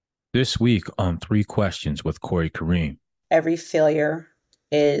This week on Three Questions with Corey Kareem. Every failure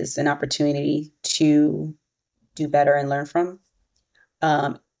is an opportunity to do better and learn from.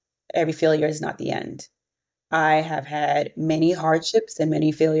 Um, every failure is not the end. I have had many hardships and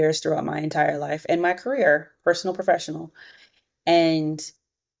many failures throughout my entire life and my career, personal, professional. And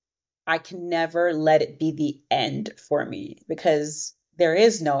I can never let it be the end for me because there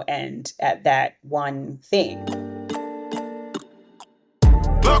is no end at that one thing.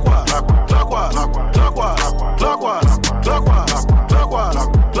 Clockwise, clockwise, clockwise, clockwise, clockwise, clockwise,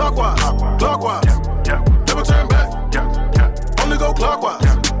 clockwise, clockwise. Never turn back. Only go clockwise.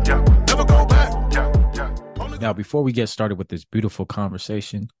 Never go back. Now, before we get started with this beautiful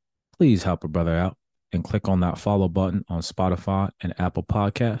conversation, please help a brother out and click on that follow button on Spotify and Apple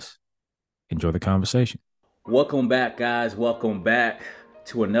Podcasts. Enjoy the conversation. Welcome back, guys. Welcome back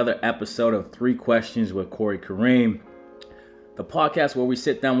to another episode of Three Questions with Corey Kareem, the podcast where we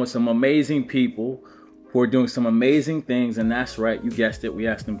sit down with some amazing people who are doing some amazing things. And that's right, you guessed it. We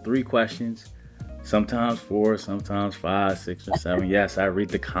ask them three questions, sometimes four, sometimes five, six, or seven. Yes, I read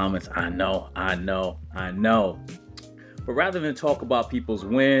the comments. I know. But rather than talk about people's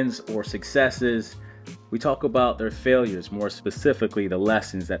wins or successes, we talk about their failures, more specifically the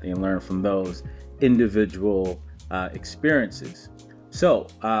lessons that they learn from those individual experiences. So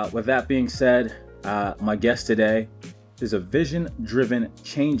with that being said, my guest today is a vision-driven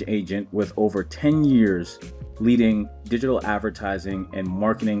change agent with over 10 years leading digital advertising and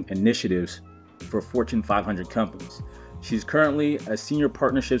marketing initiatives for Fortune 500 companies. She's currently a senior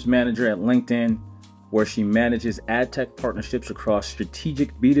partnerships manager at LinkedIn, where she manages ad tech partnerships across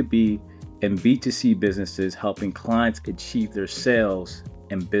strategic B2B and B2C businesses, helping clients achieve their sales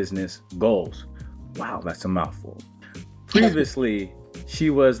and business goals. Wow, that's a mouthful. Previously, she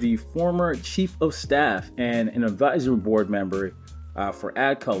was the former chief of staff and an advisory board member for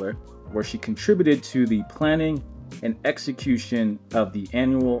AdColor, where she contributed to the planning and execution of the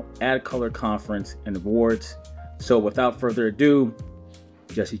annual AdColor conference and awards. So without further ado,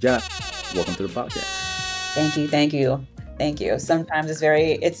 Jessie Jack, welcome to the podcast. Thank you. Sometimes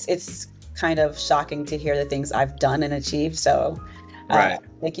it's kind of shocking to hear the things I've done and achieved. So Right.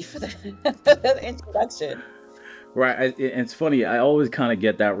 thank you for the introduction. Right. It's funny. I always kind of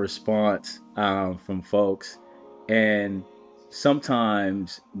get that response from folks. And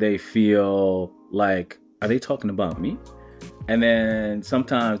sometimes they feel like, are they talking about me? And then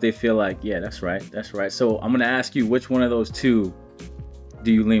sometimes they feel like, yeah, that's right. So I'm going to ask you, which one of those two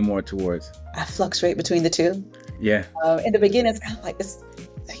do you lean more towards? I fluctuate between the two. Yeah. In the beginning, it's kind of like,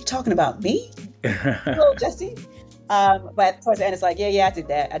 are you talking about me? Hello, Jesse. But towards the end, it's like, yeah, I did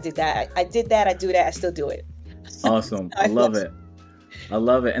that. I do that. I still do it. Awesome. I love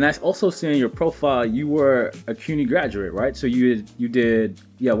it. And I also see in your profile, you were a CUNY graduate, right? So you did,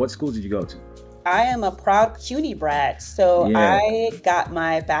 what schools did you go to? I am a proud CUNY brat. So Yeah. I got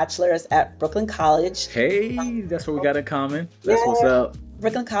my bachelor's at Brooklyn College. Hey, that's what we got in common. That's what's up.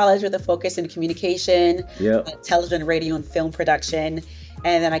 Brooklyn College with a focus in communication, television, radio, and film production.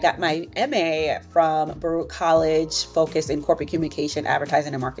 And then I got my MA from Baruch College, focus in corporate communication,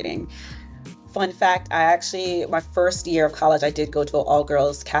 advertising, and marketing. Fun fact, my first year of college, I did go to an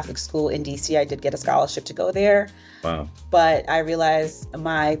all-girls Catholic school in DC. I did get a scholarship to go there. Wow. But I realized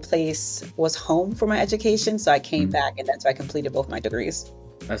my place was home for my education, so I came back, and that's why I completed both my degrees.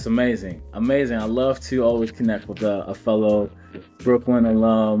 That's amazing. I love to always connect with a fellow Brooklyn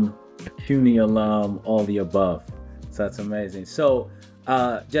alum, CUNY alum, all the above. So that's amazing. So,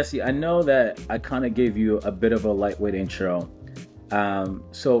 Jesse, I know that I kind of gave you a bit of a lightweight intro.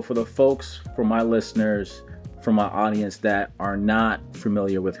 So for the folks, for my listeners, for my audience that are not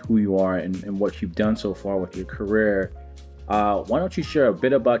familiar with who you are and what you've done so far with your career, why don't you share a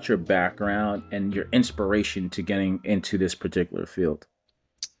bit about your background and your inspiration to getting into this particular field?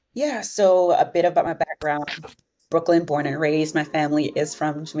 Yeah, so a bit about my background. Brooklyn, born and raised. My family is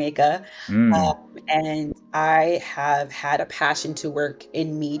from Jamaica. And I have had a passion to work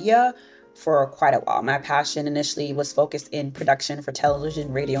in media for quite a while. My passion initially was focused in production for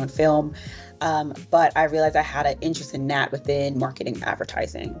television, radio, and film. But I realized I had an interest in that within marketing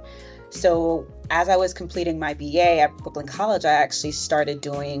advertising. So as I was completing my BA at Brooklyn College, I actually started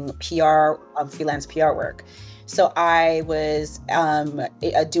doing PR, freelance PR work. So I was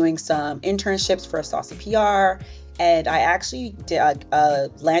doing some internships for Saucy PR, and I actually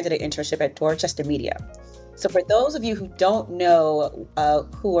landed an internship at Dorchester Media. So for those of you who don't know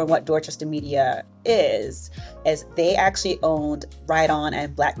who or what Dorchester Media is they actually owned Right On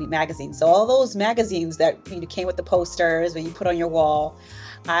and Black Meat magazine. So all those magazines that came with the posters when you put on your wall,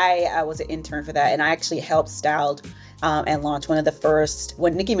 I was an intern for that, and I actually helped styled and launched when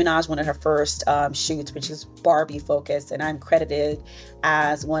Nicki Minaj wanted her first shoots, which is Barbie focused, and I'm credited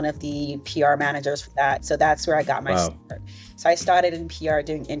as one of the PR managers for that. So that's where I got my start. So I started in PR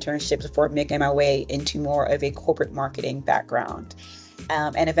doing internships before making my way into more of a corporate marketing background,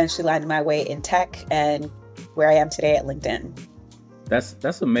 and eventually landed my way in tech and where I am today at LinkedIn.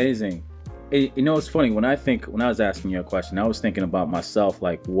 That's amazing. It's funny, when I was asking you a question, I was thinking about myself,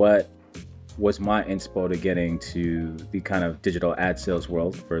 like what was my inspo to getting to the kind of digital ad sales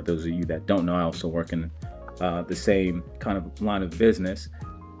world. For those of you that don't know, I also work in the same kind of line of business.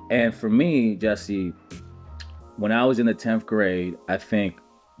 And for me, Jesse, when I was in the 10th grade, I think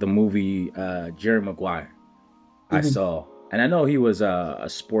the movie Jerry Maguire I saw. And I know he was a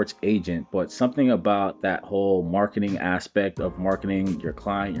sports agent, but something about that whole marketing aspect of marketing your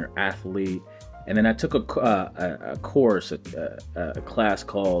client, your athlete. And then I took a course, a class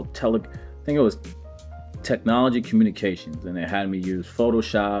called I think it was technology communications, and it had me use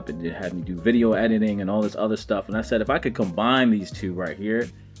Photoshop, and it had me do video editing and all this other stuff. And I said, if I could combine these two right here,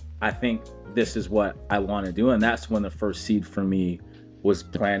 I think this is what I want to do. And that's when the first seed for me was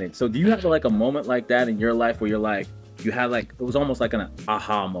planted. So do you have like a moment like that in your life where you're like, you had like, it was almost like an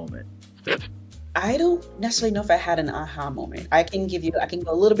aha moment? I don't necessarily know if I had an aha moment. I can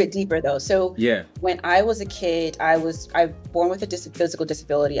go a little bit deeper though. So when I was a kid, I was born with a physical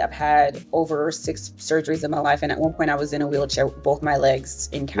disability. I've had over 6 surgeries in my life. And at one point I was in a wheelchair with both my legs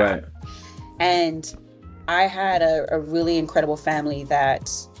intact. Right. And I had a really incredible family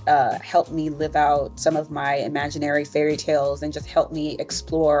that helped me live out some of my imaginary fairy tales and just helped me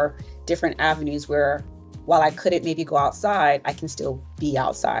explore different avenues where, while I couldn't maybe go outside, I can still be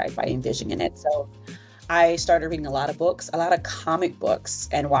outside by envisioning it. So I started reading a lot of books, a lot of comic books,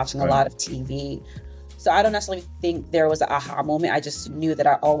 and watching a lot of TV. So I don't necessarily think there was an aha moment. I just knew that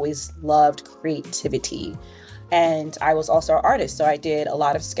I always loved creativity. And I was also an artist, so I did a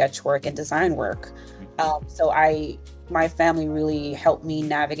lot of sketch work and design work. So my family really helped me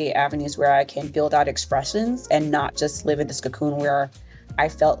navigate avenues where I can build out expressions and not just live in this cocoon where I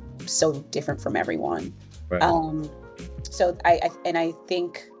felt so different from everyone. Right. So I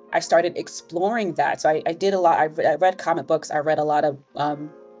think I started exploring that. So I did a lot. I read comic books. I read a lot of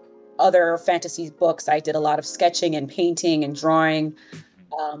other fantasy books. I did a lot of sketching and painting and drawing.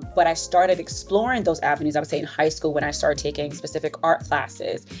 But I started exploring those avenues, I would say, in high school when I started taking specific art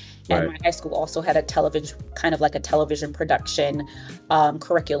classes. And my high school also had a television production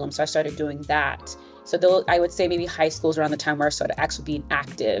curriculum. So I started doing that. So I would say maybe high school is around the time where I started actually being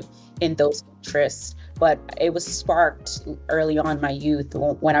active in those interests. But it was sparked early on in my youth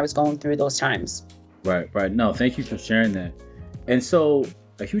when I was going through those times. Right. No, thank you for sharing that. And so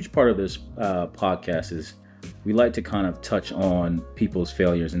a huge part of this podcast is we like to kind of touch on people's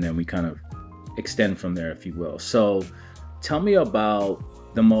failures, and then we kind of extend from there, if you will. So tell me about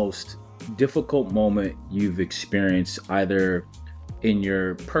the most difficult moment you've experienced, either in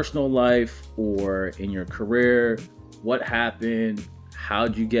your personal life or in your career. What happened?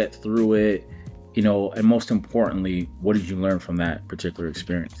 How'd you get through it? And most importantly, what did you learn from that particular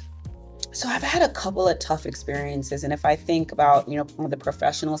experience? So I've had a couple of tough experiences. And if I think about, on the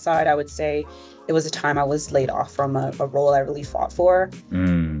professional side, I would say it was a time I was laid off from a role I really fought for.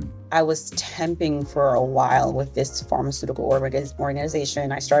 I was temping for a while with this pharmaceutical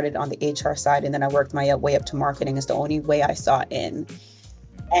organization. I started on the HR side, and then I worked my way up to marketing. It's the only way I saw in.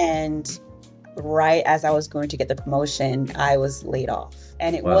 And right as I was going to get the promotion, I was laid off.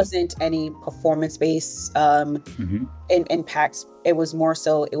 And it wasn't any performance-based impacts. It was more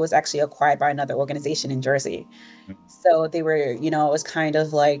so, it was actually acquired by another organization in Jersey. So they were, it was kind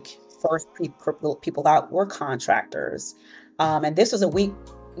of like first people that were contractors. And this was a week,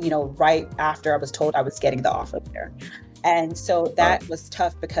 right after I was told I was getting the offer there. And so that was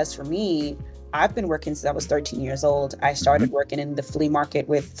tough because for me, I've been working since I was 13 years old. I started working in the flea market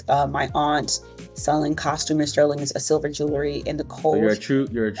with my aunt, selling costume and sterling silver jewelry in the cold. So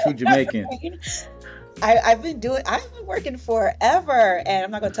you're a true Jamaican. I've been working forever, and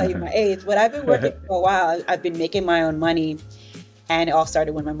I'm not going to tell you my age, but I've been working for a while. I've been making my own money. And it all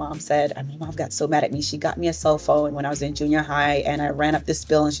started when my mom said, my mom got so mad at me. She got me a cell phone when I was in junior high, and I ran up this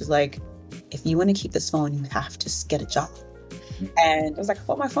bill, and she's like, if you want to keep this phone, you have to get a job. And I was like, I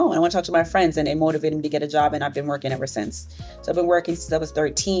want my phone. I want to talk to my friends, and it motivated me to get a job. And I've been working ever since. So I've been working since I was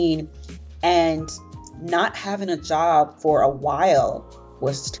 13, and not having a job for a while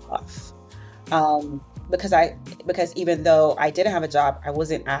was tough. Because even though I didn't have a job, I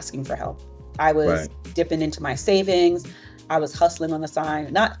wasn't asking for help. I was Right. dipping into my savings. I was hustling on the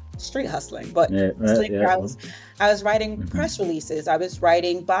side, not street hustling, but hustling where I was writing press releases. I was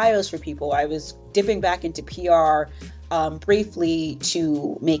writing bios for people. I was dipping back into PR briefly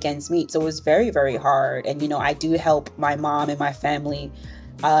to make ends meet. So it was very, very hard. And, you know, I do help my mom and my family.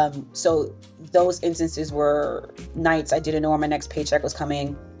 So those instances were nights I didn't know when my next paycheck was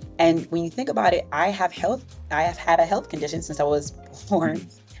coming. And when you think about it, I have had a health condition since I was born,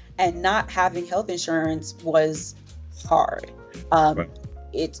 and not having health insurance was hard. Right.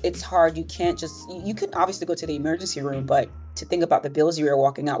 It's hard. You can't just, you can obviously go to the emergency room, but to think about the bills you were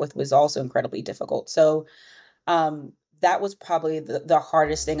walking out with was also incredibly difficult. So that was probably the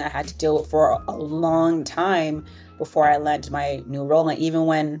hardest thing I had to deal with for a long time before I landed my new role. And even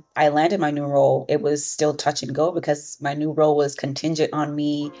when I landed my new role, it was still touch and go, because my new role was contingent on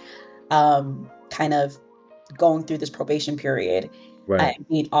me kind of going through this probation period and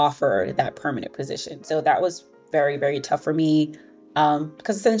being offered that permanent position. So that was very, very tough for me,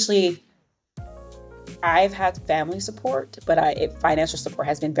 because essentially I've had family support, but financial support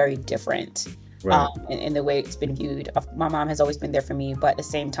has been very different. In the way it's been viewed. My mom has always been there for me, but at the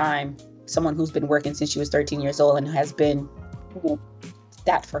same time, someone who's been working since she was 13 years old and has been, you know,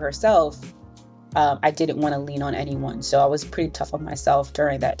 that for herself, I didn't want to lean on anyone. So I was pretty tough on myself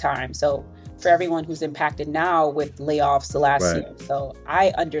during that time. So for everyone who's impacted now with layoffs the last year, so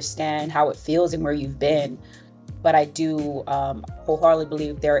I understand how it feels and where you've been, but I do wholeheartedly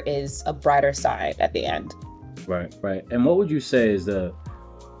believe there is a brighter side at the end. Right. And what would you say is the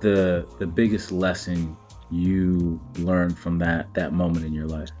biggest lesson you learned from that moment in your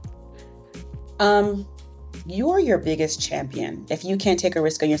life? You're your biggest champion. If you can't take a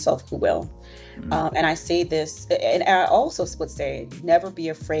risk on yourself, who will? And I say this, and I also would say, never be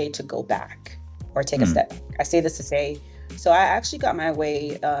afraid to go back or take a step back. I say this to say, so I actually got my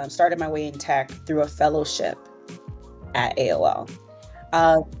way, started my way in tech through a fellowship at AOL.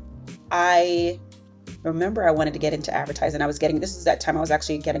 I remember I wanted to get into advertising. This is that time I was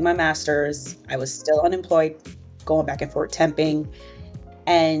actually getting my master's. I was still unemployed, going back and forth temping.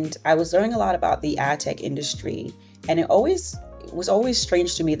 And I was learning a lot about the ad tech industry. And it was always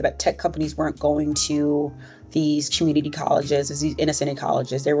strange to me that tech companies weren't going to these community colleges, these inner city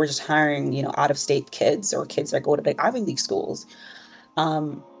colleges. They were just hiring, you know, out of state kids or kids that go to the Ivy League schools.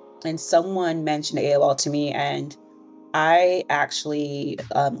 And someone mentioned AOL to me, and I actually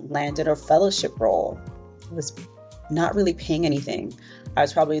landed a fellowship role. I was not really paying anything. I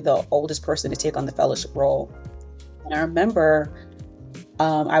was probably the oldest person to take on the fellowship role. And I remember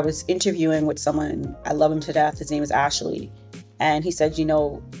I was interviewing with someone, I love him to death. His name is Ashley. And he said, you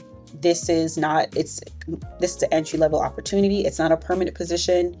know, this is an entry-level opportunity. It's not a permanent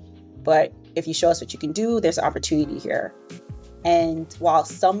position, but if you show us what you can do, there's opportunity here. And while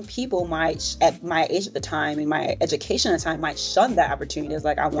some people might, at my age at the time, in my education at the time, might shun that opportunity, it's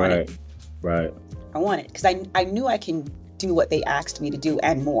like, I want it. Right. I want it. Because I knew I can do what they asked me to do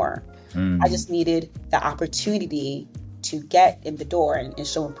and more. I just needed the opportunity to get in the door and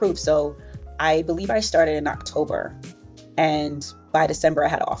show and prove. So I believe I started in October, and by December I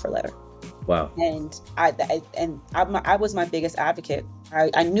had an offer letter. Wow. And I was my biggest advocate.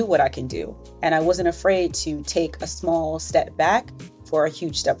 I knew what I can do, and I wasn't afraid to take a small step back for a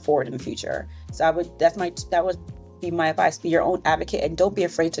huge step forward in the future. So that would be my advice: be your own advocate and don't be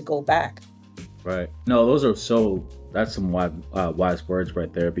afraid to go back. Right. No, that's some wise words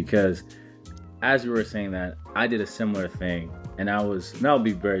right there, because as you were saying that, I did a similar thing, and I'll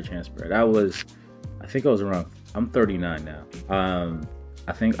be very transparent. I think I was around, I'm 39 now.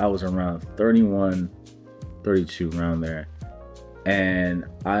 I think I was around 31, 32, around there. And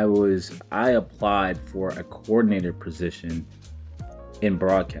I applied for a coordinator position in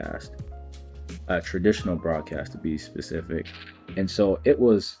broadcast, traditional broadcast to be specific. And so it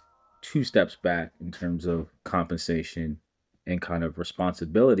was 2 steps back in terms of compensation and kind of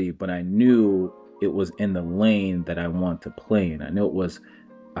responsibility, but I knew it was in the lane that I want to play in. I knew it was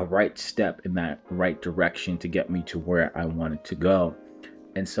a right step in that right direction to get me to where I wanted to go.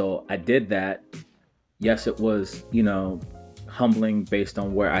 And so I did that. Yes, it was, you know, humbling based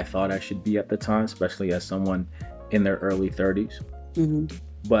on where I thought I should be at the time, especially as someone in their early 30s.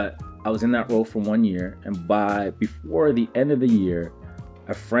 But I was in that role for 1 year, and before the end of the year,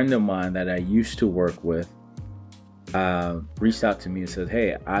 a friend of mine that I used to work with reached out to me and said,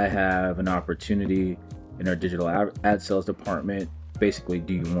 hey, I have an opportunity in our digital ad sales department. Basically,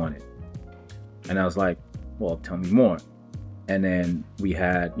 do you want it? And I was like, well, tell me more. And then we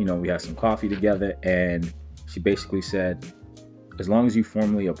had some coffee together, and she basically said, as long as you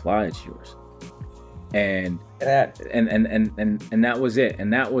formally apply, it's yours. And That. and that was it.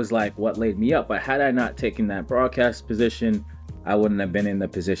 And that was like what laid me up. But had I not taken that broadcast position, I wouldn't have been in the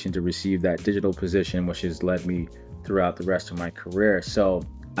position to receive that digital position, which has led me throughout the rest of my career. So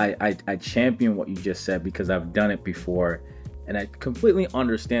I champion what you just said because I've done it before. And I completely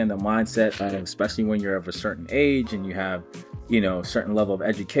understand the mindset, especially when you're of a certain age and you have, a certain level of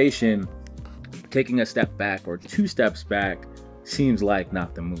education. Taking a step back or 2 steps back seems like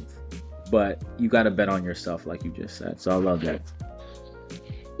not the move. But you got to bet on yourself, like you just said. So I love that.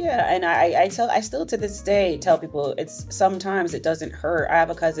 Yeah, and I still to this day tell people sometimes it doesn't hurt. I have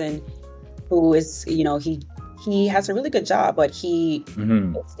a cousin who is, he has a really good job, but he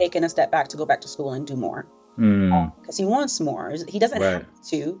is taking a step back to go back to school and do more. Because he wants more. He doesn't have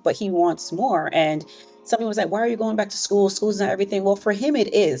to, but he wants more. And some people was like, why are you going back to school? School's not everything. Well, for him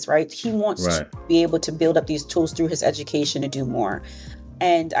it is, right? He wants to be able to build up these tools through his education to do more.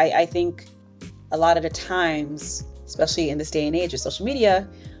 And I think a lot of the times, especially in this day and age with social media,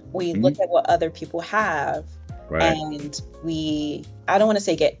 we look at what other people have and I don't want to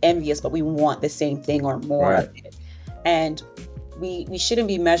say get envious, but we want the same thing or more of it. And we shouldn't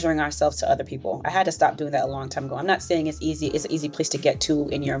be measuring ourselves to other people. I had to stop doing that a long time ago. I'm not saying it's an easy place to get to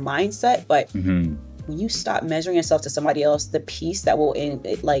in your mindset, but when you stop measuring yourself to somebody else, the peace that will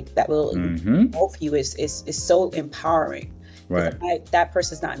engulf you is so empowering. Right. That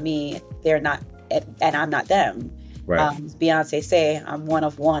person's not me. They're not, and I'm not them. Right. Beyonce say, I'm one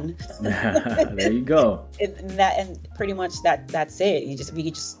of one. There you go. and pretty much that's it. You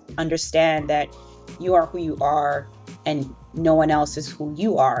just understand that you are who you are, and no one else is who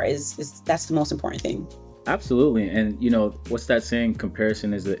you are. That's the most important thing. Absolutely. And what's that saying?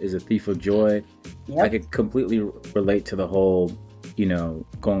 Comparison is a thief of joy. Yep. I could completely relate to the whole,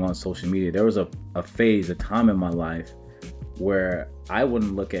 going on social media. There was a time in my life where I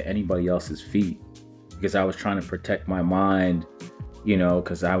wouldn't look at anybody else's feet because I was trying to protect my mind,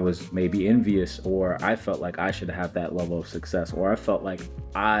 because I was maybe envious, or I felt like I should have that level of success, or I felt like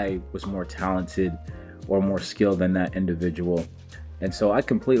I was more talented or more skilled than that individual. And so I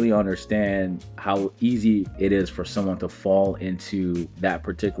completely understand how easy it is for someone to fall into that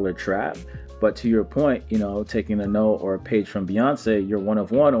particular trap. But to your point, taking a note or a page from Beyonce, you're one of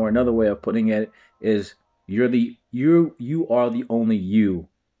one, or another way of putting it is you are the only you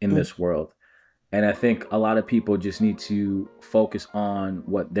in this world. And I think a lot of people just need to focus on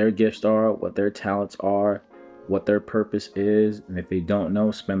what their gifts are, what their talents are, what their purpose is. And if they don't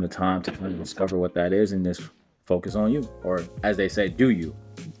know, spend the time to kind of discover what that is and just focus on you. Or as they say, do you.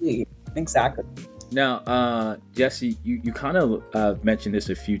 Exactly. Now, Jesse, you kind of mentioned this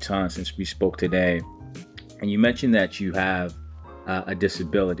a few times since we spoke today. And you mentioned that you have a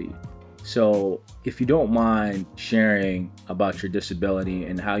disability. So if you don't mind sharing about your disability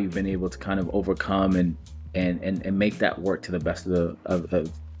and how you've been able to kind of overcome and make that work to the best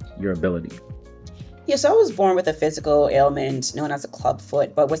of your ability. Yeah, so I was born with a physical ailment known as a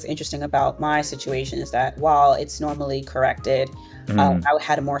clubfoot. But what's interesting about my situation is that while it's normally corrected, I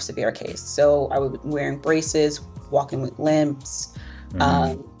had a more severe case. So I was wearing braces, walking with limps,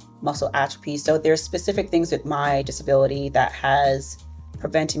 muscle atrophy. So there's specific things with my disability that has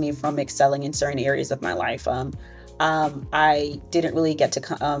preventing me from excelling in certain areas of my life. I didn't really get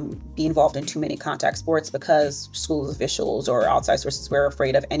to be involved in too many contact sports because school officials or outside sources were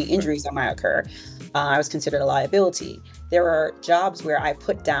afraid of any injuries that might occur. I was considered a liability. There were jobs where I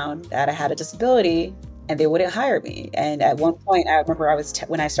put down that I had a disability and they wouldn't hire me. And at one point, I remember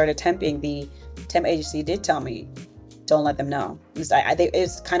when I started temping, the temp agency did tell me, don't let them know. It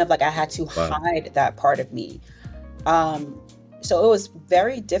was kind of like I had to hide that part of me. So it was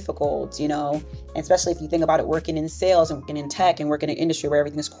very difficult, and especially if you think about it, working in sales and working in tech and working in an industry where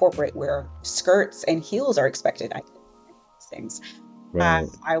everything is corporate, where skirts and heels are expected. I did these things. Right.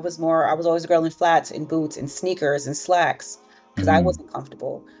 I was always a girl in flats and boots and sneakers and slacks because I wasn't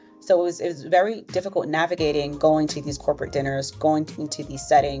comfortable. So it was very difficult navigating going to these corporate dinners, going into these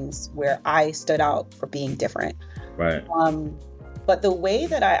settings where I stood out for being different. Right. But the way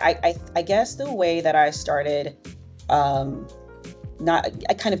that I guess the way that I started, not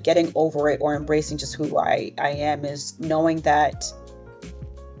kind of getting over it or embracing just who I am is knowing that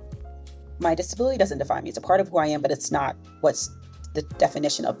my disability doesn't define me. It's a part of who I am, but it's not what's the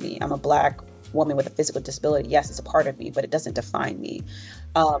definition of me. I'm a Black woman with a physical disability. Yes, it's a part of me, but it doesn't define me.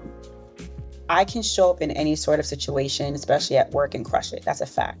 I can show up in any sort of situation, especially at work, and crush it. That's a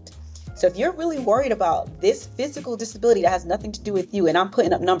fact. So if you're really worried about this physical disability that has nothing to do with you, and I'm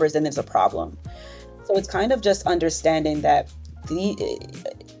putting up numbers, then there's a problem. So it's kind of just understanding that the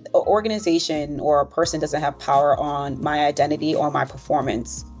organization or a person doesn't have power on my identity or my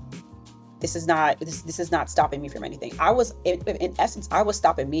performance. this is not stopping me from anything. I was, in essence, I was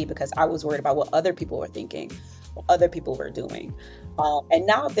stopping me because I was worried about what other people were thinking, what other people were doing. And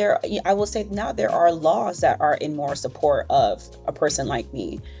now I will say now there are laws that are in more support of a person like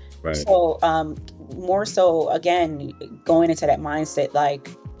me. Right. So more so, again, going into that mindset, like,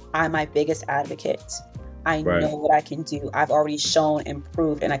 I'm my biggest advocate. I know what I can do. I've already shown and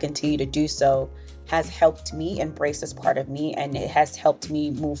proved, and I continue to do so, has helped me embrace this part of me, and it has helped me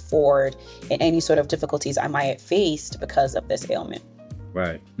move forward in any sort of difficulties I might have faced because of this ailment.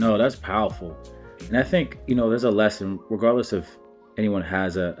 Right. No, that's powerful. And I think, there's a lesson, regardless if anyone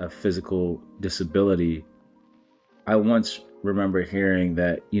has a physical disability. I once remember hearing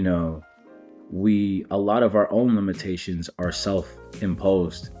that, a lot of our own limitations are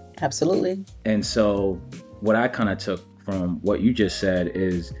self-imposed. Absolutely. And so what I kind of took from what you just said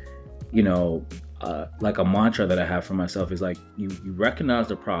is, like a mantra that I have for myself is like, you recognize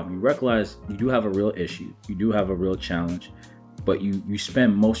the problem, you realize you do have a real issue, you do have a real challenge, but you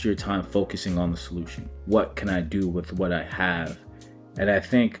spend most of your time focusing on the solution. What can I do with what I have? And I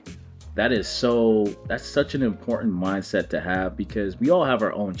think that's such an important mindset to have, because we all have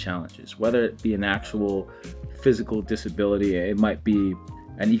our own challenges, whether it be an actual physical disability, it might be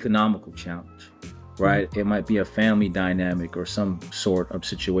an economical challenge, right? It might be a family dynamic or some sort of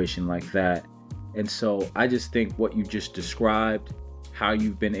situation like that. And so I just think what you just described, how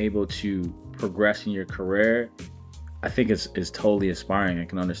you've been able to progress in your career, I think is totally inspiring. I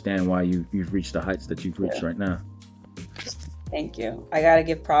can understand why you've reached the heights that you've reached right now. Thank you. I got to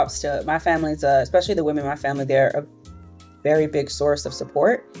give props to my families, especially the women in my family. They're a very big source of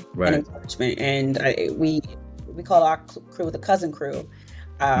support and encouragement. And we call our crew the cousin crew.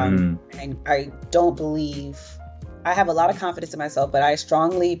 And I don't believe, I have a lot of confidence in myself, but I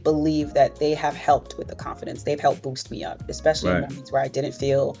strongly believe that they have helped with the confidence. They've helped boost me up, especially in moments where I didn't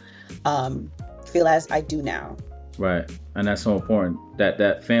feel as I do now. Right. And that's so important,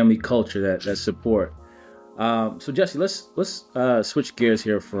 that family culture, that support. So Jesse, let's switch gears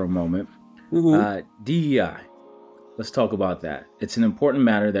here for a moment. DEI, let's talk about that. It's an important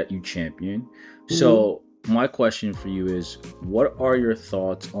matter that you champion. So my question for you is, what are your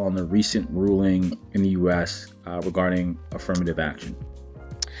thoughts on the recent ruling in the U.S. Regarding affirmative action?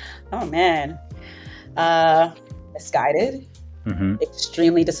 Oh, man. Misguided,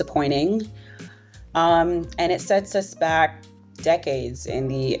 extremely disappointing. And it sets us back decades in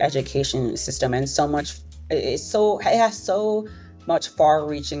the education system, and it has so much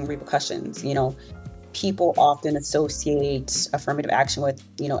far-reaching repercussions. People often associate affirmative action with,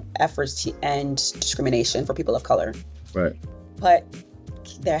 efforts to end discrimination for people of color. Right. But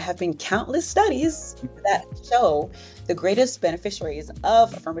there have been countless studies that show the greatest beneficiaries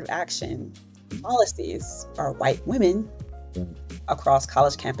of affirmative action policies are white women across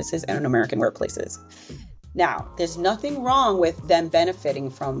college campuses and in American workplaces. Now, there's nothing wrong with them benefiting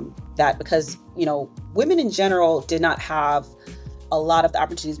from that, because, women in general did not have a lot of the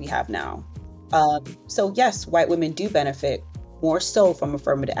opportunities we have now. So yes, white women do benefit more so from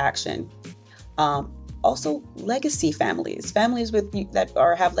affirmative action. Also, legacy families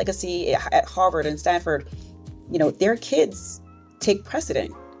have legacy at Harvard and Stanford, their kids take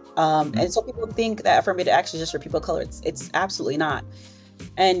precedent. And so people think that affirmative action is just for people of color. It's absolutely not.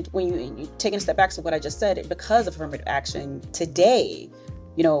 And when you take a step back to what I just said, because of affirmative action today,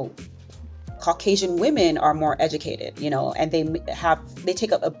 Caucasian women are more educated, and they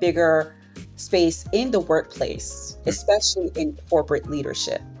take up a bigger space in the workplace, especially in corporate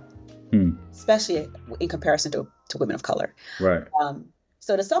leadership, especially in comparison to women of color. Right.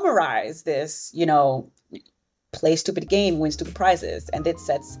 So to summarize this, play stupid game, win stupid prizes, and it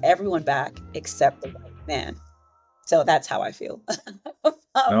sets everyone back except the white man. So that's how I feel.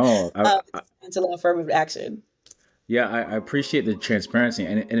 Until affirmative action. Yeah, I appreciate the transparency,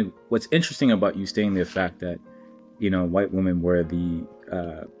 and what's interesting about you stating the fact that white women were the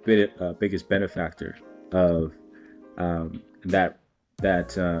biggest benefactor of that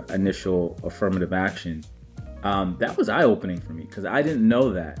initial affirmative action. That was eye-opening for me, because I didn't know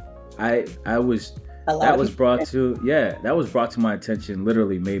that. That was brought to my attention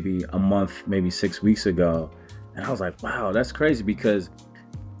literally maybe a month, maybe 6 weeks ago. And I was like, wow, that's crazy, because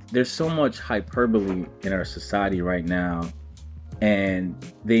there's so much hyperbole in our society right now, and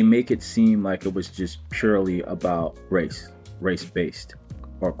they make it seem like it was just purely about race-based,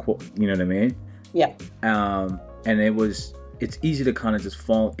 or you know what I mean? Yeah. And it's easy to kind of just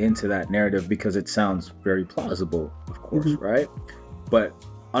fall into that narrative because it sounds very plausible, of course, right? But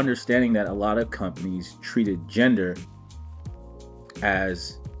understanding that a lot of companies treated gender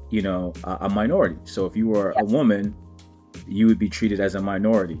as, a minority. So if you were a woman, you would be treated as a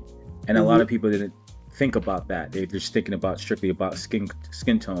minority. And a lot of people didn't think about that. They're just thinking about strictly about skin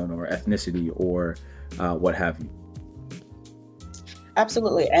tone or ethnicity or what have you.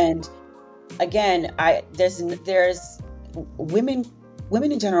 Absolutely. And again, there's women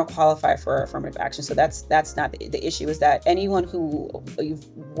in general qualify for affirmative action. So that's not the issue. Is that anyone who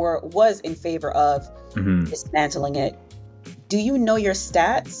was in favor of dismantling it, do you know your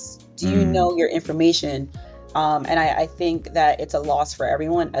stats? Do you know your information? And I think that it's a loss for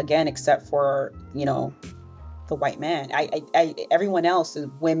everyone, again, except for, the white man. Everyone else,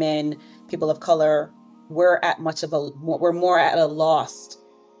 women, people of color, we're more at a loss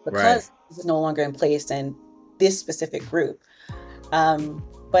because this is no longer in place in this specific group.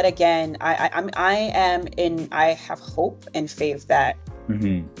 But again, I have hope and faith that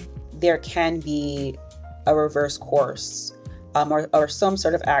there can be a reverse course, or some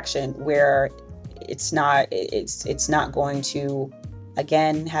sort of action where it's not going to,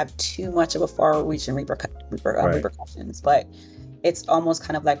 again, have too much of a far-reaching repercussions. But it's almost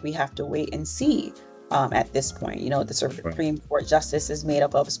kind of like we have to wait and see. At this point, the Supreme Court justice is made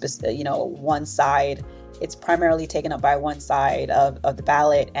up of, one side. It's primarily taken up by one side of the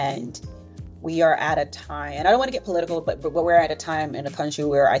ballot, and we are at a time, and I don't want to get political, but we're at a time in a country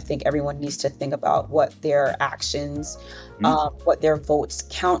where I think everyone needs to think about what their actions, what their votes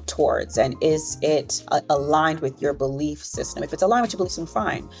count towards, and is it aligned with your belief system? If it's aligned with your belief system,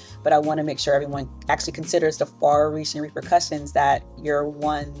 fine. But I want to make sure everyone actually considers the far-reaching repercussions that your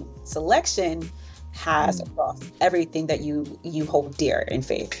one selection has across everything that you hold dear in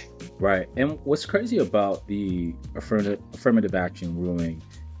faith. Right. And what's crazy about the affirmative action ruling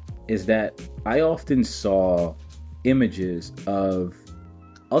is that I often saw images of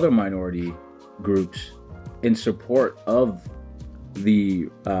other minority groups in support of the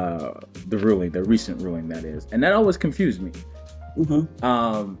ruling, the recent ruling, that is. And that always confused me.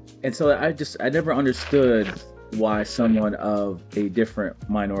 And so I never understood why someone of a different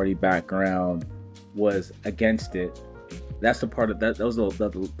minority background was against it. That's the part of that was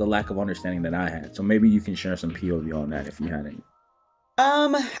the lack of understanding that I had. So maybe you can share some POV on that if you had any.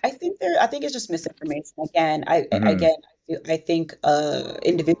 I think it's just misinformation. Again, I think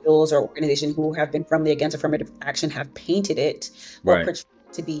individuals or organizations who have been firmly against affirmative action have painted it or portrayed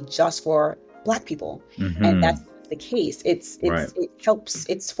it to be just for Black people, and that's not the case. It helps.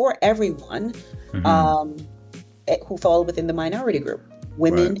 It's for everyone who fall within the minority group.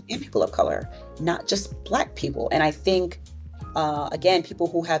 Women and people of color, not just Black people. And I think, again, people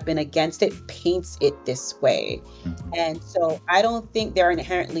who have been against it paints it this way. And so I don't think they're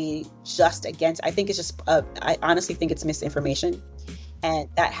inherently just against. I think it's just, I honestly think it's misinformation. And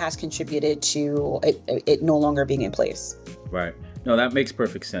that has contributed to it no longer being in place. Right. No, that makes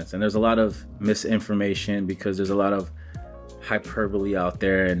perfect sense. And there's a lot of misinformation because there's a lot of hyperbole out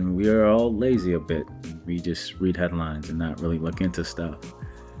there, and we are all lazy a bit. We just read headlines and not really look into stuff.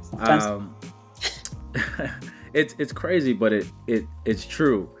 It's crazy, but it's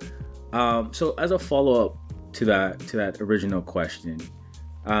true. So as a follow-up to that original question,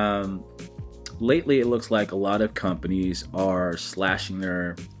 lately it looks like a lot of companies are slashing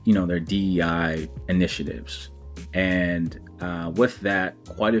their DEI initiatives, and with that,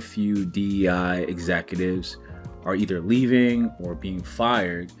 quite a few DEI executives are either leaving or being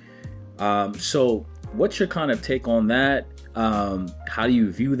fired. So what's your kind of take on that? How do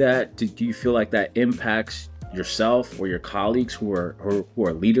you view that? Do you feel like that impacts yourself or your colleagues who are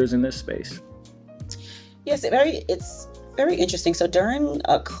leaders in this space? Yes, it's very interesting. So during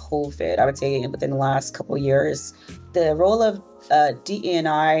COVID, I would say within the last couple of years, the role of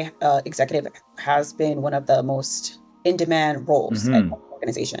DE&I executive has been one of the most in-demand roles at the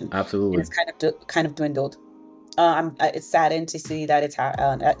organization. Absolutely. And it's kind of dwindled. It's saddened to see that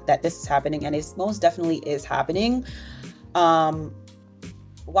that this is happening, and it most definitely is happening.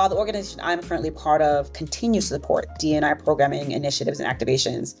 While the organization I'm currently part of continues to support D&I programming initiatives and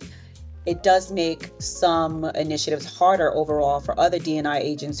activations, it does make some initiatives harder overall for other D&I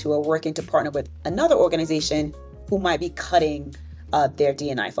agents who are working to partner with another organization who might be cutting their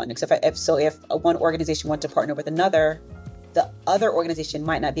D&I funding. So if one organization wants to partner with another, the other organization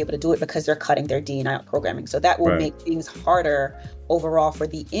might not be able to do it because they're cutting their D&I programming. So that will make things harder overall for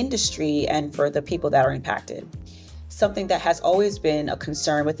the industry and for the people that are impacted. Something that has always been a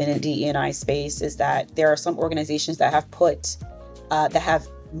concern within the D&I space is that there are some organizations that have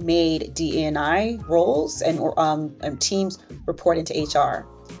made D&I roles and teams report into HR.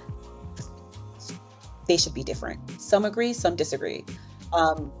 They should be different. Some agree, some disagree.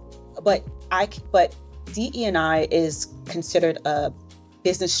 But DE&I is considered a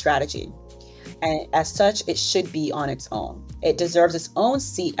business strategy. And as such, it should be on its own. It deserves its own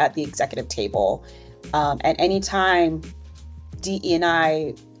seat at the executive table. And anytime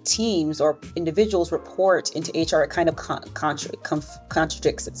DE&I teams or individuals report into HR, it kind of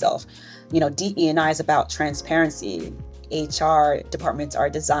contradicts itself. DE&I is about transparency. HR departments are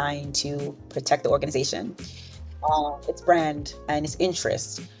designed to protect the organization, its brand and its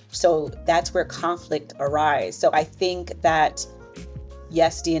interests. So that's where conflict arises. So I think that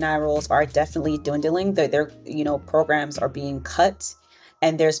yes, D&I roles are definitely dwindling. Their programs are being cut,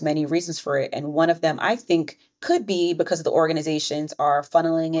 and there's many reasons for it. And one of them, I think, could be because the organizations are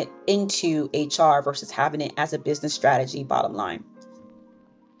funneling it into HR versus having it as a business strategy bottom line.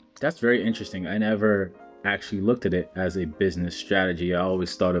 That's very interesting. I never actually looked at it as a business strategy. I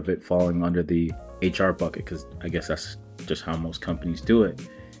always thought of it falling under the HR bucket because I guess that's just how most companies do it.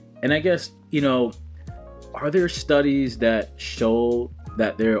 And I guess, are there studies that show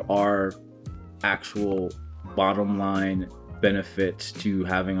that there are actual bottom line benefits to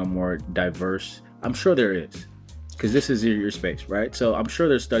having a more diverse? I'm sure there is, because this is your space, right? So I'm sure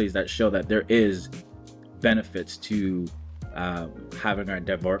there's studies that show that there is benefits to having a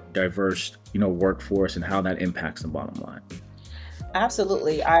diverse, workforce and how that impacts the bottom line.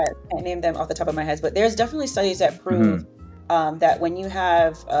 Absolutely. I can't name them off the top of my head, but there's definitely studies that prove that when you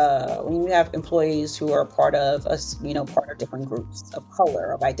have employees who are part of different groups of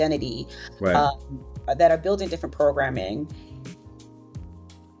color, of identity, right, that are building different programming,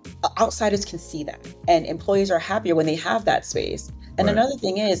 outsiders can see that, and employees are happier when they have that space. And right. Another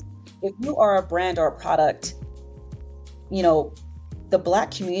thing is, if you are a brand or a product, the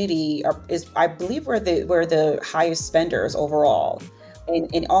Black community is, I believe, we're the highest spenders overall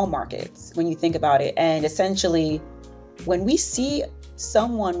in all markets when you think about it. And essentially, when we see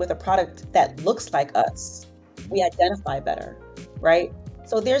someone with a product that looks like us, we identify better, right?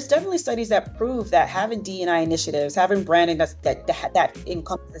 So there's definitely studies that prove that having D&I initiatives, having branding that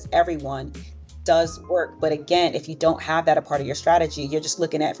encompasses everyone, does work. But again, if you don't have that a part of your strategy, you're just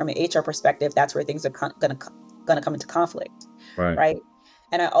looking at it from an HR perspective. That's where things are going to come into conflict, right?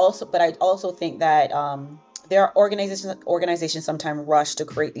 And I also think that there are organizations sometimes rush to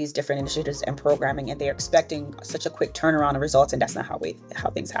create these different initiatives and programming, and they're expecting such a quick turnaround of results, and that's not how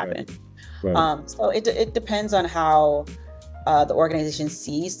things happen. Right. So it depends on how the organization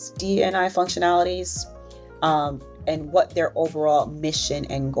sees D&I functionalities and what their overall mission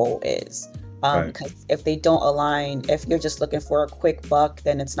and goal is. Because if they don't align, if you're just looking for a quick buck,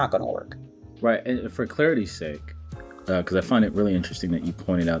 then it's not going to work. Right. And for clarity's sake, because I find it really interesting that you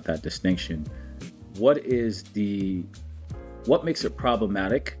pointed out that distinction. What makes it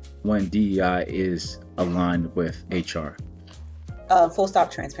problematic when DEI is aligned with HR? Full stop,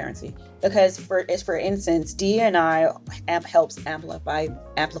 transparency. Because for instance, DEI helps amplify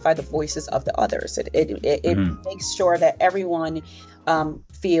the voices of the others. It makes sure that everyone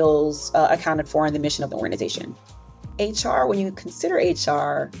feels accounted for in the mission of the organization. HR, when you consider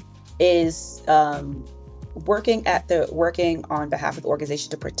HR, is working on behalf of the organization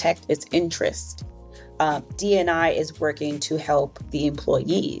to protect its interest. D&I is working to help the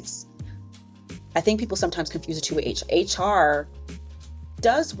employees. I think people sometimes confuse the two with HR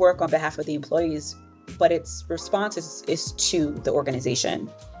does work on behalf of the employees, but its response is to the organization.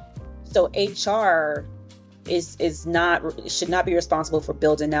 So HR should not be responsible for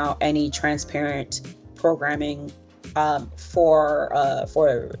building out any transparent programming for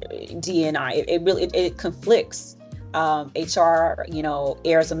D&I. It conflicts. HR,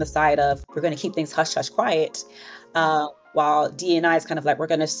 errs on the side of we're going to keep things hush hush quiet, while D&I is kind of like we're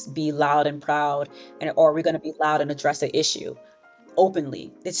going to be loud and proud, or we're going to be loud and address the issue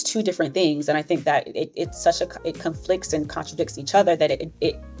openly. It's two different things, and I think that it conflicts and contradicts each other that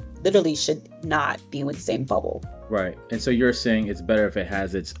it literally should not be in the same bubble. Right. And so you're saying it's better if it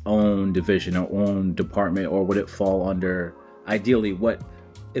has its own division or own department, or would it fall under, ideally, what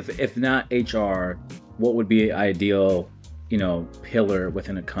if not HR, what would be an ideal, pillar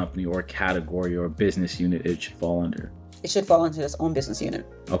within a company or a category or a business unit it should fall under? It should fall into its own business unit.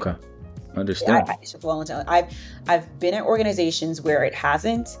 Okay. Understand. It should fall into. I've been at organizations where it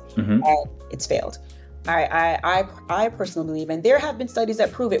hasn't, and it's failed. I personally believe, and there have been studies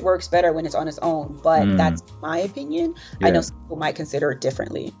that prove it works better when it's on its own, but that's my opinion. Yeah. I know some people might consider it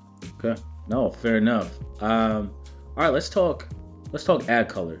differently. Okay. No, fair enough. All right, let's talk ad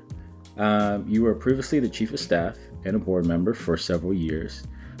color. You were previously the chief of staff and a board member for several years.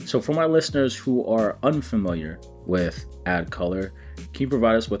 So for my listeners who are unfamiliar with ad color, can you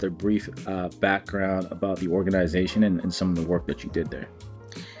provide us with a brief background about the organization and some of the work that you did there?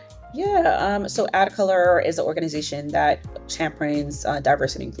 Yeah, so Add Color is an organization that champions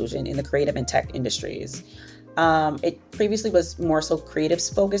diversity and inclusion in the creative and tech industries. It previously was more so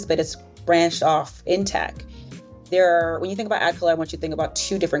creatives focused, but it's branched off in tech. When you think about Add Color, I want you to think about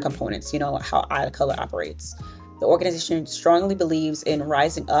two different components, how Add Color operates. The organization strongly believes in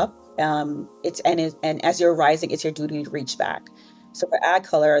rising up. And as you're rising, it's your duty to reach back. So for Add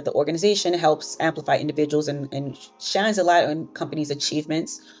Color, the organization helps amplify individuals and shines a light on companies'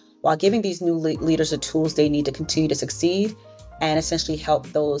 achievements while giving these new leaders the tools they need to continue to succeed and essentially help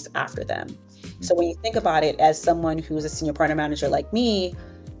those after them. So when you think about it, as someone who's a senior partner manager like me,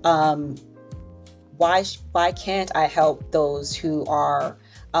 why can't I help those who are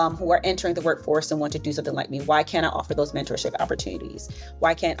entering the workforce and want to do something like me? Why can't I offer those mentorship opportunities?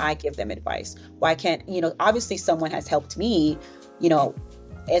 Why can't I give them advice? Why can't, obviously someone has helped me, and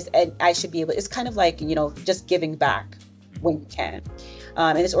I should be able, it's kind of like, just giving back when you can.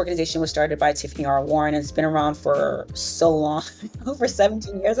 And this organization was started by Tiffany R. Warren, and it's been around for so long, over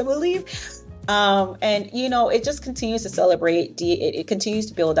 17 years, I believe. And it just continues to celebrate, it continues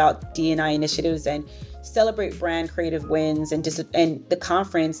to build out D&I initiatives and celebrate brand creative wins. And the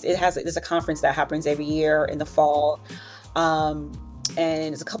conference, there's a conference that happens every year in the fall. And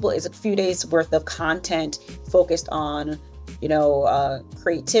it's a few days worth of content focused on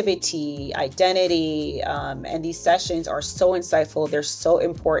creativity, identity, and these sessions are so insightful. They're so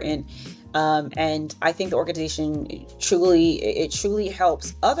important. And I think the organization truly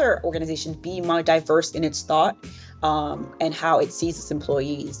helps other organizations be more diverse in its thought, and how it sees its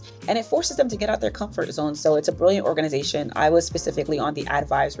employees, and it forces them to get out their comfort zone. So it's a brilliant organization. I was specifically on the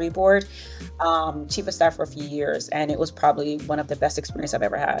advisory board, chief of staff for a few years, and it was probably one of the best experiences I've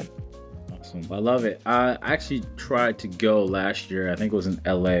ever had. Awesome. I love it. I actually tried to go last year. I think it was in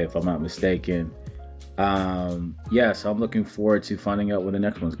LA, if I'm not mistaken. So I'm looking forward to finding out where the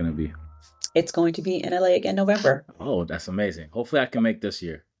next one's going to be. It's going to be in LA again, November. Oh, that's amazing. Hopefully I can make this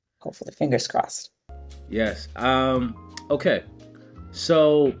year. Hopefully, fingers crossed. Yes. Okay.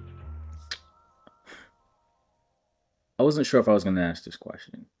 So I wasn't sure if I was going to ask this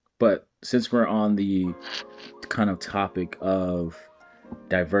question, but since we're on the kind of topic of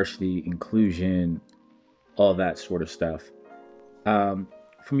diversity, inclusion, all that sort of stuff,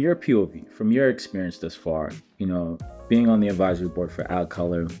 from your POV, from your experience thus far, being on the advisory board for Add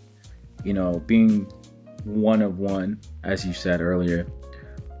Color, being one of one, as you said earlier,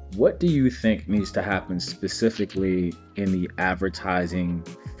 what do you think needs to happen specifically in the advertising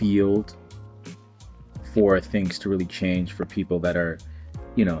field for things to really change for people that are,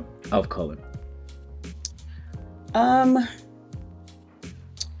 of color?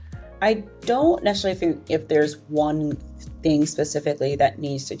 I don't necessarily think if there's one thing specifically that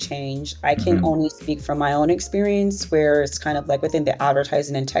needs to change. I can only speak from my own experience, where it's kind of like within the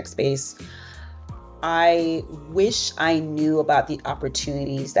advertising and tech space. I wish I knew about the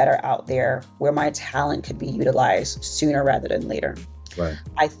opportunities that are out there where my talent could be utilized sooner rather than later. Right.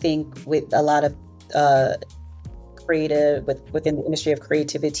 I think with a lot of within the industry of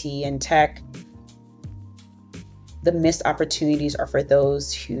creativity and tech, the missed opportunities are for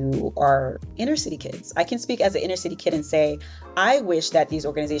those who are inner city kids. I can speak as an inner city kid and say, I wish that these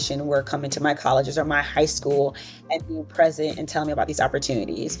organizations were coming to my colleges or my high school and being present and telling me about these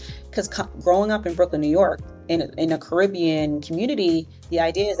opportunities. Because growing up in Brooklyn, New York, in a Caribbean community, the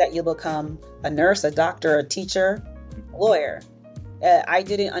idea is that you'll become a nurse, a doctor, a teacher, a lawyer. I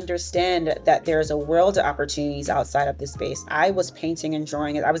didn't understand that there's a world of opportunities outside of this space. I was painting and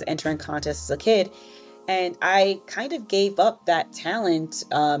drawing. I was entering contests as a kid. And I kind of gave up that talent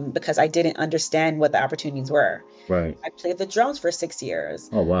because I didn't understand what the opportunities were. Right. I played the drums for 6 years.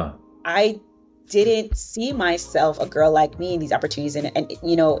 Oh, wow. I didn't see myself, a girl like me, in these opportunities. And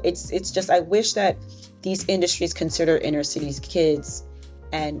it's just, I wish that these industries consider inner cities kids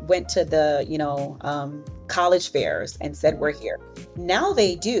and went to the, college fairs and said, we're here. Now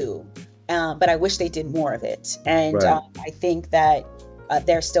they do, but I wish they did more of it. And right. I think that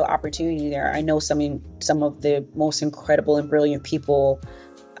there's still opportunity there. I know some of the most incredible and brilliant people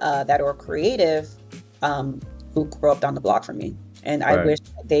that are creative who grew up down the block from me. And I wish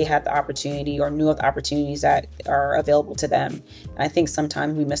they had the opportunity or knew of the opportunities that are available to them. And I think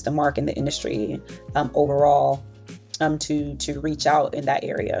sometimes we miss the mark in the industry overall to reach out in that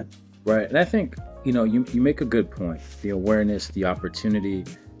area. Right. And I think, you make a good point. The awareness, the opportunity.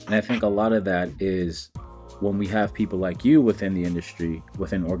 And I think a lot of that is when we have people like you within the industry,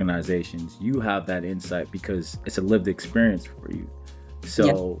 within organizations, you have that insight because it's a lived experience for you.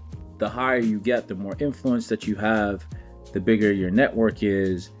 So the higher you get, the more influence that you have, the bigger your network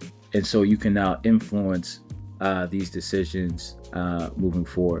is. And so you can now influence these decisions moving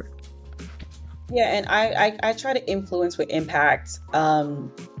forward? Yeah, and I try to influence with impact.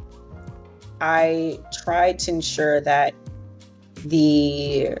 I try to ensure that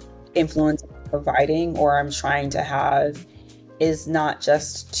the influence I'm providing or I'm trying to have is not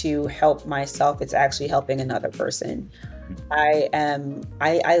just to help myself, it's actually helping another person. I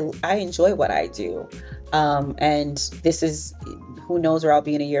enjoy what I do. And this is, who knows where I'll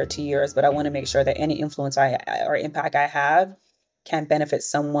be in a year or 2 years, but I want to make sure that any influence or impact I have can benefit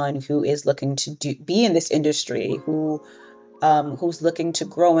someone who is looking to be in this industry, who's looking to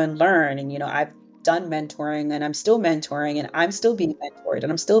grow and learn. And, I've done mentoring and I'm still mentoring and I'm still being mentored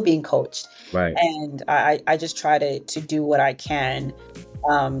and I'm still being coached. Right. And I just try to do what I can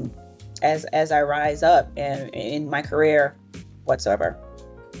as I rise up in my career whatsoever.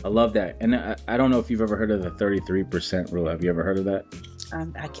 I love that. And I don't know if you've ever heard of the 33% rule. Have you ever heard of that?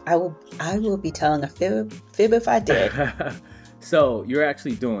 I will be telling a fib if I did. So you're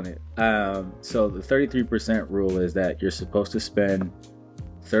actually doing it. So the 33% rule is that you're supposed to spend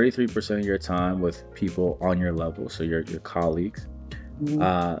 33% of your time with people on your level, so your colleagues.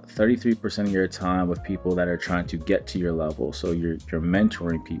 33% of your time with people that are trying to get to your level, so you're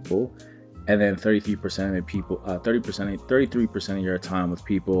mentoring people, and then 33% of people, 33% of your time with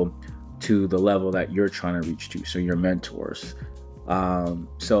people to the level that you're trying to reach to, so your mentors.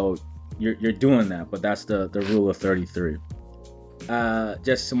 So you're doing that, but that's the rule of 33.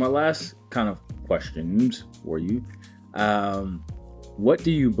 Just so my last kind of questions for you. What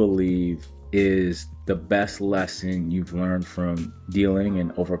do you believe is the best lesson you've learned from dealing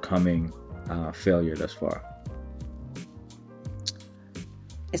and overcoming failure thus far?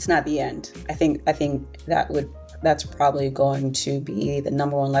 It's not the end. I think that's probably going to be the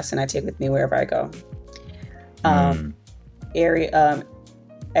number one lesson I take with me wherever I go.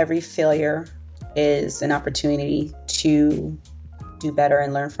 Every failure is an opportunity to do better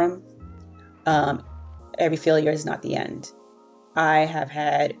and learn from. Every failure is not the end. I have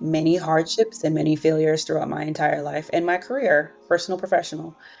had many hardships and many failures throughout my entire life and my career, personal,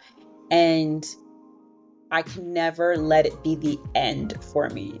 professional. And I can never let it be the end for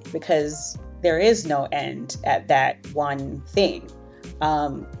me because there is no end at that one thing.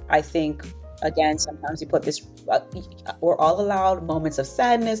 I think, again, sometimes we put this, we're all allowed moments of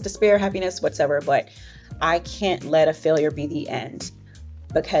sadness, despair, happiness, whatever, but I can't let a failure be the end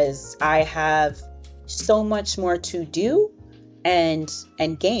because I have so much more to do and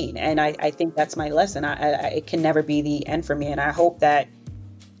gain. And I think that's my lesson. It can never be the end for me. And I hope that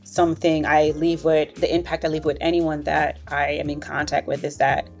something I leave with, the impact I leave with anyone that I am in contact with is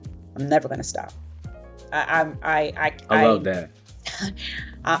that I'm never going to stop. I love that.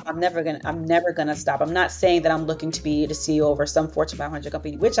 I'm never gonna stop. I'm not saying that I'm looking to be the CEO over some Fortune 500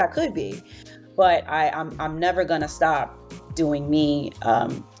 company, which I could be, but I'm never gonna stop doing me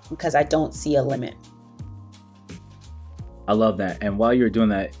because I don't see a limit. I love that. And while you were doing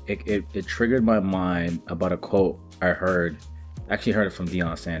that, it triggered my mind about a quote I heard. I actually heard it from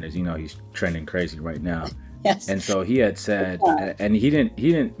Deion Sanders. He's trending crazy right now. Yes. And so he had said, and he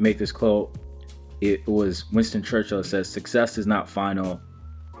didn't make this quote. It was Winston Churchill that says, "Success is not final,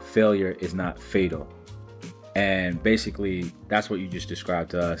 failure is not fatal." And basically, that's what you just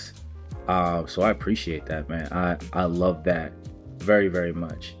described to us. So I appreciate that, man. I love that very, very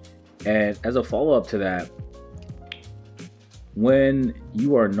much. And as a follow-up to that, when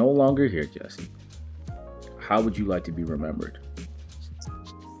you are no longer here, Jessie, how would you like to be remembered?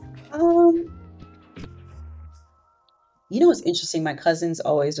 It's interesting. My cousins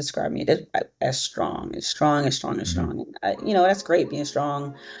always describe me as strong. And, that's great, being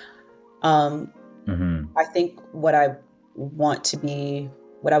strong. I think what I would like to be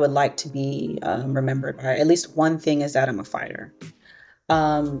remembered by, at least one thing, is that I'm a fighter.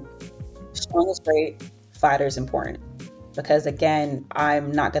 Strong is great. Fighter is important. Because again,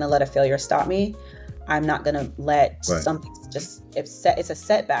 I'm not going to let a failure stop me. I'm not going to let something it's a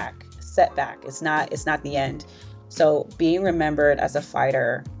setback. It's not the end. So being remembered as a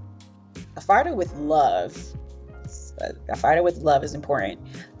fighter with love is important.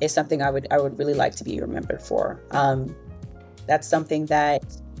 It's something I would really like to be remembered for. That's something that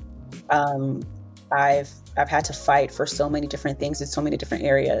I've had to fight for so many different things in so many different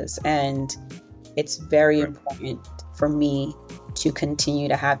areas, and it's very important for me to continue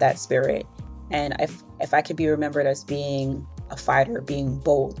to have that spirit. And if I could be remembered as being a fighter, being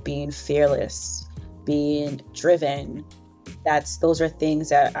bold, being fearless, being driven, those are things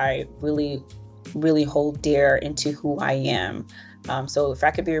that I really, really hold dear into who I am. So if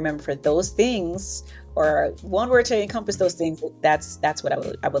I could be remembered for those things, or one word to encompass those things, that's what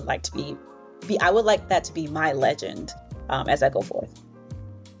I would like to be I would like that to be my legend as I go forth.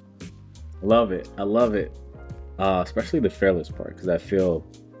 Love it. I love it. Especially the fearless part, because I feel,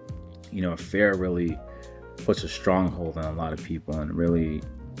 fear really puts a stronghold on a lot of people and really,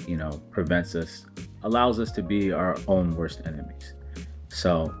 allows us to be our own worst enemies.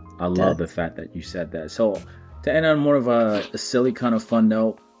 So I love the fact that you said that. So to end on more of a silly kind of fun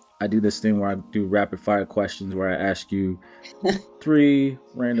note, I do this thing where I do rapid fire questions where I ask you 3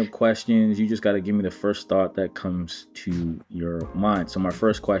 random questions. You just got to give me the first thought that comes to your mind. So my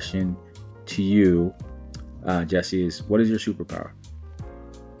first question to you, Jesse, is what is your superpower?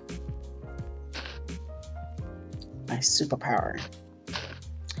 My superpower.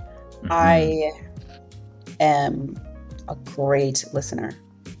 I am a great listener.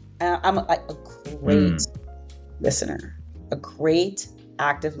 I'm a great listener, a great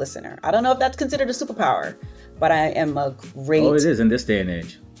active listener. I don't know if that's considered a superpower, but I am a great. Oh, it is in this day and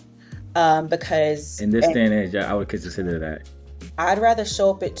age. Because in this day and age, I would consider that. I'd rather show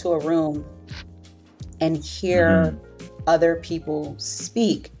up to a room and hear other people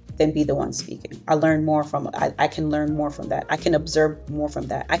speak than be the one speaking. I learn more from. I can learn more from that. I can observe more from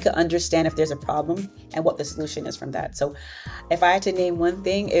that. I can understand if there's a problem and what the solution is from that. So, if I had to name one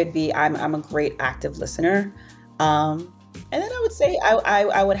thing, it would be I'm a great active listener. And then I would say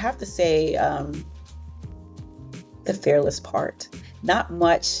I would have to say the fearless part. Not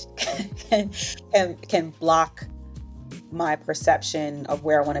much can block my perception of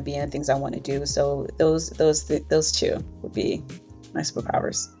where I want to be and things I want to do. So those 2 would be my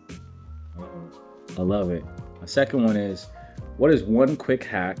superpowers. I love it. My second one is, what is one quick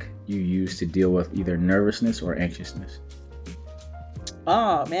hack you use to deal with either nervousness or anxiousness?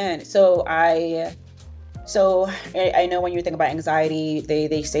 Oh man, so I know when you think about anxiety,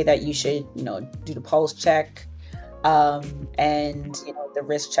 they say that you should, do the pulse check, and the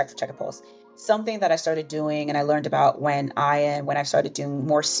wrist check a pulse. Something that I started doing and I learned about when I started doing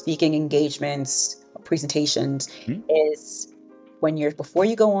more speaking engagements, presentations, is before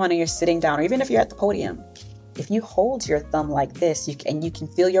you go on and you're sitting down, or even if you're at the podium, if you hold your thumb like this, you can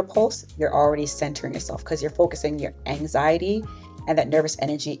feel your pulse, you're already centering yourself because you're focusing your anxiety and that nervous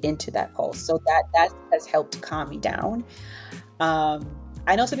energy into that pulse. So that has helped calm me down. I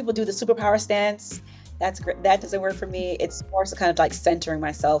know some people do the superpower stance. That's great. That doesn't work for me. It's more so kind of like centering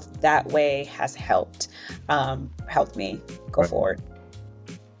myself that way has helped me go forward.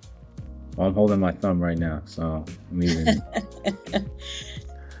 Well, I'm holding my thumb right now, so I'm even.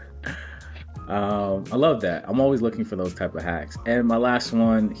 I love that. I'm always looking for those type of hacks. And my last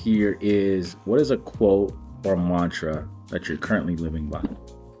one here is, what is a quote or mantra that you're currently living by?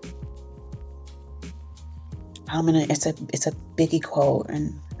 It's a Biggie quote,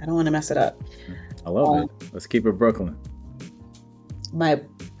 and I don't want to mess it up. I love it. Let's keep it Brooklyn. My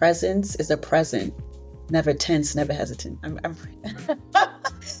presence is a present, never tense, never hesitant. I'm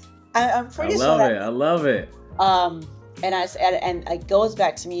pretty sure. I love it. And it goes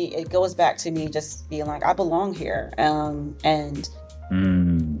back to me. It goes back to me just being like, I belong here. And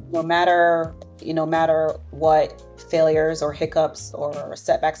no matter what failures or hiccups or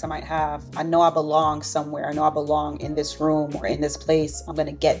setbacks I might have, I know I belong somewhere. I know I belong in this room or in this place. I'm going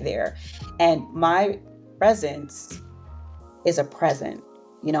to get there. And my presence is a present.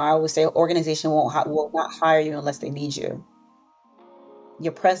 I always say organization will not hire you unless they need you.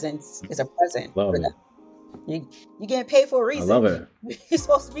 Your presence is a present. Love it. You getting paid for a reason. I love it. You're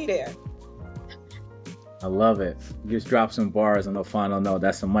supposed to be there. I love it. Just drop some bars on the final note.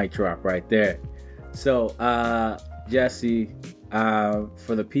 That's a mic drop right there. So, Jesse,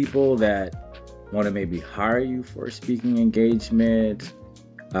 for the people that want to maybe hire you for a speaking engagement,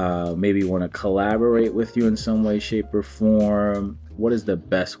 maybe want to collaborate with you in some way, shape, or form, what is the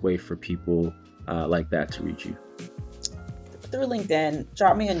best way for people like that to reach you? Through LinkedIn.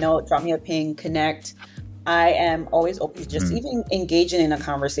 Drop me a note, drop me a ping, connect. I am always open to just even engaging in a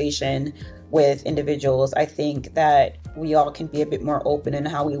conversation with individuals. I think that we all can be a bit more open in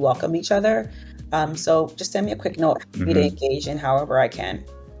how we welcome each other. So just send me a quick note for me to engage in however I can.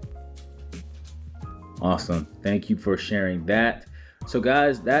 Awesome. Thank you for sharing that. So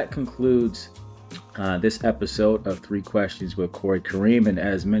guys, that concludes this episode of 3 Questions with Corey Kareem. And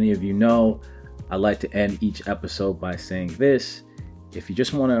as many of you know, I like to end each episode by saying this. If you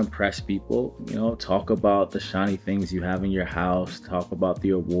just want to impress people, talk about the shiny things you have in your house, talk about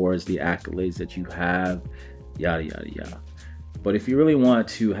the awards, the accolades that you have, yada, yada, yada. But if you really want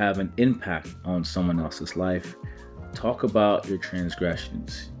to have an impact on someone else's life, talk about your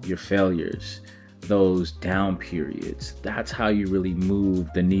transgressions, your failures, those down periods. That's how you really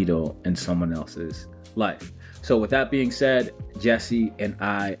move the needle in someone else's life. So with that being said, Jesse and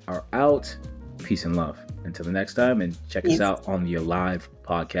I are out. peace and love. Until the next time, and check us out on the Alive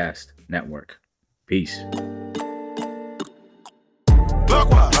Podcast Network. Peace.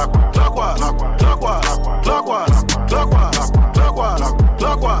 Clockwise.